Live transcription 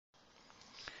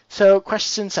So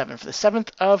question 7 for the 7th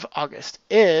of August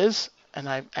is, and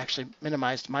I've actually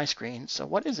minimized my screen, so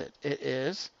what is it? It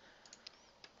is,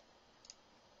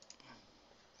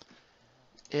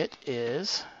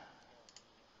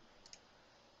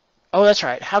 oh, that's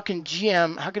right. How can a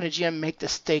GM make the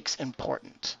stakes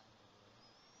important?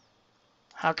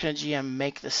 How can a GM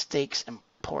make the stakes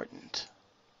important?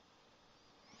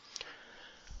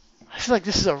 I feel like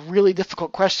this is a really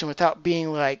difficult question without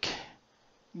being like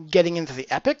getting into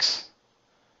the epics.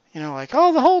 You know, like,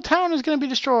 oh, the whole town is going to be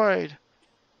destroyed.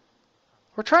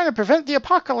 We're trying to prevent the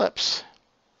apocalypse.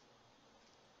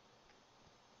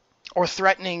 Or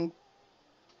threatening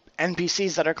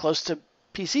NPCs that are close to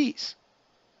PCs.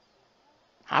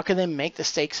 How can they make the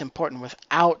stakes important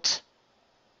without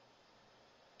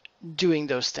doing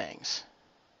those things?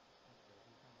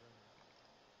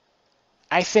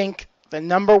 I think the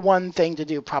number one thing to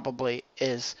do probably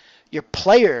is your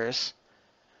players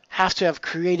have to have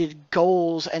created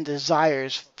goals and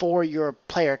desires for your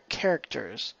player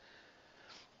characters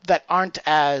that aren't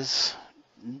as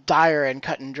dire and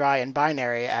cut and dry and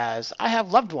binary as I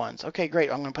have loved ones. Okay,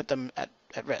 great. I'm going to put them at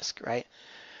risk, right?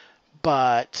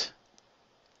 But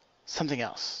something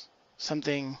else.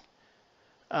 Something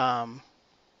I've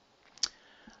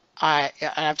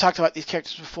talked about these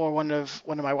characters before. One of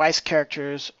my wife's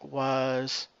characters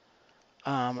was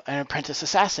an apprentice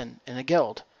assassin in a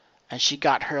guild, and she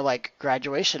got her like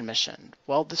graduation mission.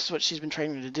 Well, this is what she's been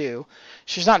training to do.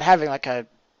 She's not having like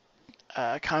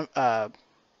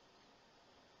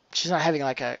she's not having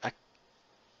like a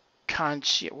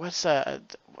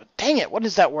dang it, what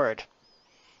is that word?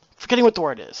 Forgetting what the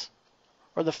word is.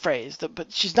 Or the phrase, but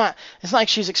it's not like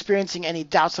she's experiencing any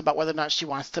doubts about whether or not she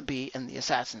wants to be in the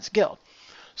Assassin's Guild.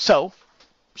 So,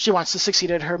 she wants to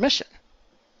succeed at her mission.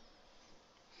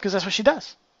 Because that's what she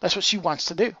does. That's what she wants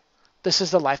to do. This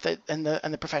is the life and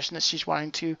the profession that she's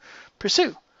wanting to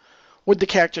pursue. Would the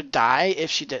character die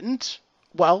if she didn't?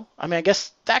 Well, I mean, I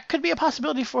guess that could be a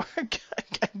possibility for a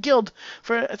guild,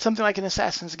 for something like an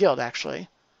Assassin's Guild, actually.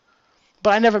 But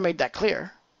I never made that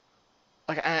clear.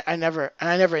 Like I never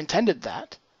intended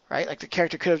that, right? Like the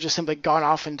character could have just simply gone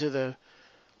off into the,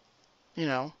 you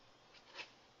know,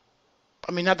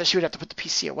 I mean, not that she would have to put the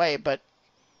PC away, but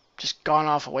just gone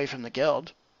off away from the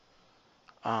guild.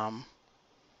 You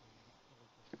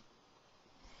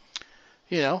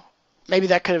know, maybe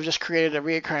that could have just created a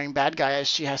reoccurring bad guy as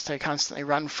she has to constantly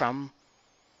run from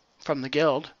the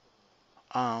guild.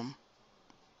 You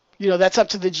know, that's up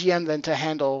to the GM then to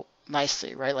handle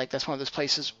nicely, right? Like that's one of those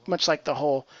places, much like the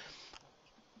whole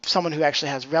someone who actually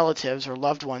has relatives or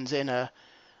loved ones in an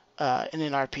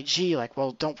RPG, like,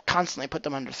 well, don't constantly put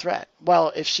them under threat.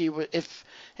 Well,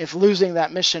 if losing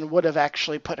that mission would have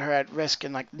actually put her at risk,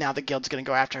 and like now the guild's going to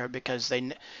go after her because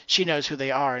she knows who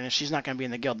they are, and if she's not going to be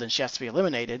in the guild, then she has to be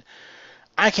eliminated.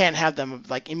 I can't have them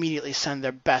like immediately send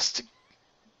their best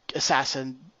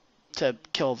assassin to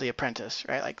kill the apprentice,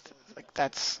 right? Like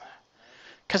that's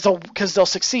because they'll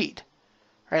succeed,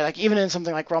 right? Like even in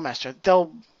something like Rolemaster,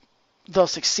 they'll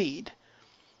succeed.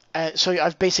 So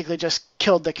I've basically just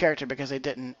killed the character because they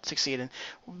didn't succeed, and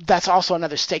that's also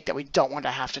another stake that we don't want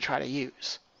to have to try to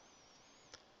use.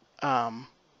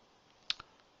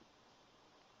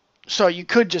 So you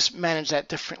could just manage that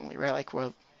differently, right? Like,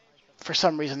 well, for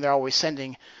some reason they're always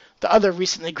sending the other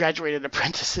recently graduated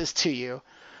apprentices to you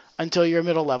until you're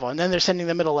middle level, and then they're sending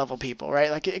the middle level people, right?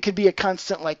 Like it could be a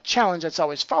constant like challenge that's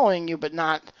always following you, but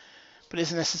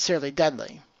isn't necessarily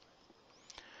deadly.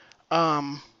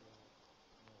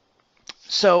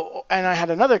 So, and I had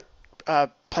another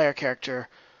player character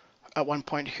at one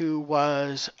point who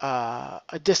was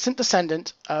a distant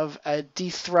descendant of a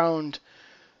dethroned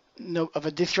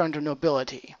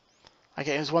nobility. Like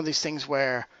it was one of these things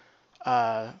where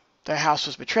their house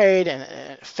was betrayed and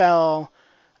it fell,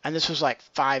 and this was like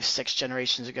 5-6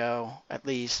 generations ago at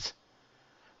least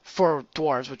for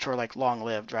dwarves, which were like long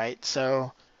lived, right?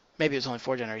 So maybe it was only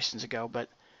 4 generations ago, but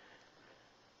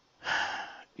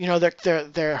you know,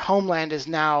 their homeland is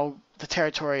now the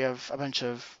territory of a bunch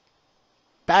of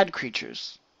bad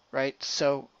creatures, right?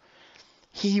 So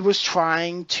he was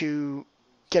trying to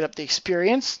get up the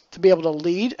experience to be able to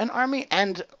lead an army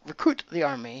and recruit the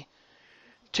army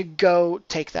to go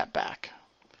take that back.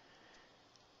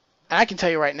 And I can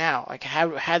tell you right now, like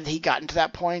had he gotten to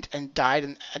that point and died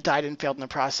and failed in the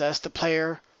process, the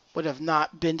player would have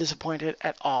not been disappointed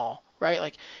at all, right?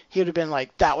 Like he would have been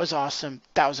like, that was awesome,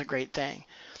 that was a great thing.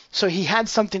 So he had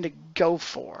something to go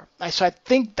for. So I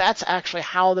think that's actually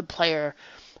how the player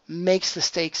makes the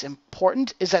stakes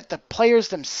important, is that the players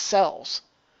themselves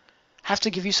have to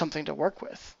give you something to work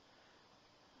with.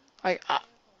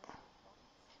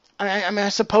 I mean, I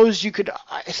suppose you could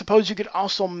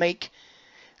also make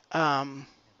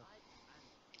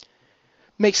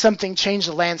something change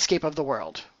the landscape of the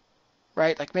world,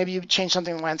 right? Like maybe you change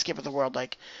something in the landscape of the world,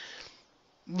 like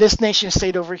this nation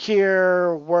state over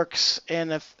here works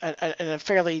in a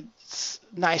fairly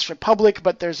nice republic,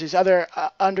 but there's these other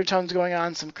undertones going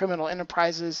on, some criminal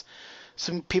enterprises,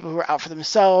 some people who are out for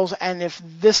themselves, and if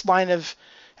this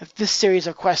series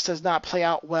of quests does not play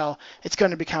out well, it's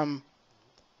going to become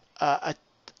a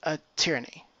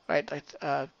tyranny, right?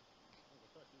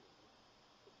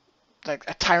 Like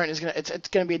a tyrant is it's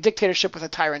going to be a dictatorship with a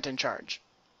tyrant in charge.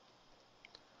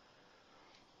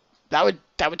 That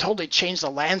would totally change the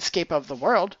landscape of the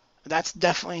world. That's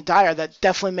definitely dire. That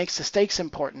definitely makes the stakes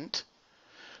important.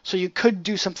 So you could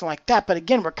do something like that, but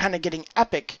again, we're kind of getting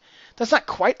epic. That's not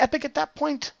quite epic at that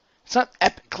point. It's not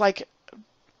epic like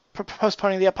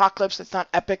postponing the apocalypse. It's not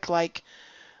epic like,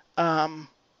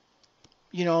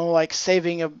 like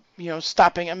stopping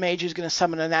a mage who's going to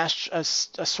summon a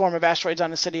swarm of asteroids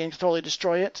on a city and totally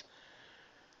destroy it.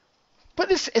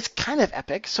 But it's kind of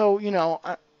epic. So,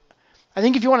 I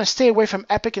think if you want to stay away from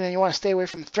epic and then you want to stay away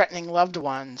from threatening loved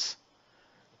ones,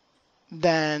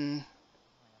 then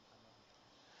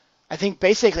I think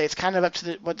basically it's kind of up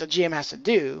to what the GM has to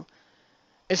do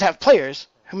is have players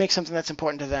who make something that's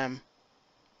important to them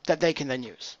that they can then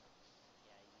use.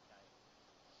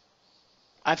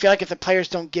 I feel like if the players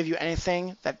don't give you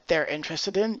anything that they're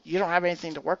interested in, you don't have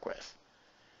anything to work with.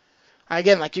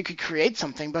 Again, like you could create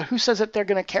something, but who says that they're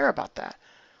going to care about that?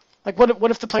 Like, what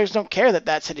if the players don't care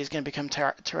that city is going to become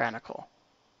tyrannical?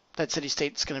 That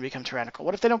city-state's going to become tyrannical.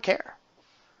 What if they don't care?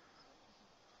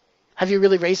 Have you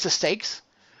really raised the stakes?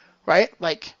 Right?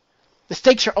 Like, the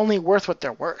stakes are only worth what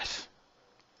they're worth.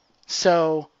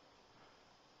 So,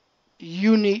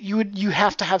 you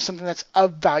have to have something that's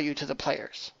of value to the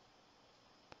players.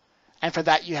 And for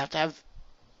that, you have to have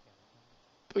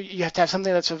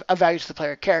something that's of value to the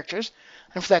player characters.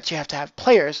 And for that, you have to have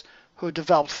players who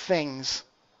develop things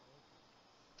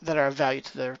that are of value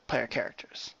to their player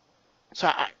characters. So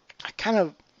I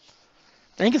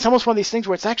think it's almost one of these things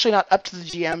where it's actually not up to the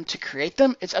GM to create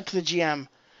them, it's up to the GM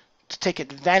to take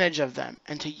advantage of them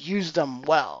and to use them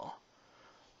well.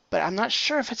 But I'm not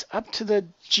sure if it's up to the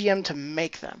GM to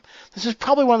make them. This is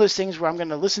probably one of those things where I'm going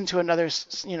to listen to another,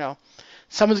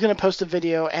 someone's going to post a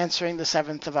video answering the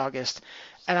 7th of August,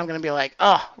 and I'm going to be like,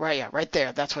 oh, right, yeah, right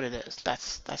there, that's what it is.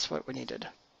 That's what we needed.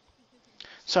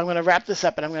 So I'm going to wrap this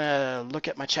up, and I'm going to look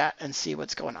at my chat and see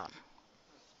what's going on.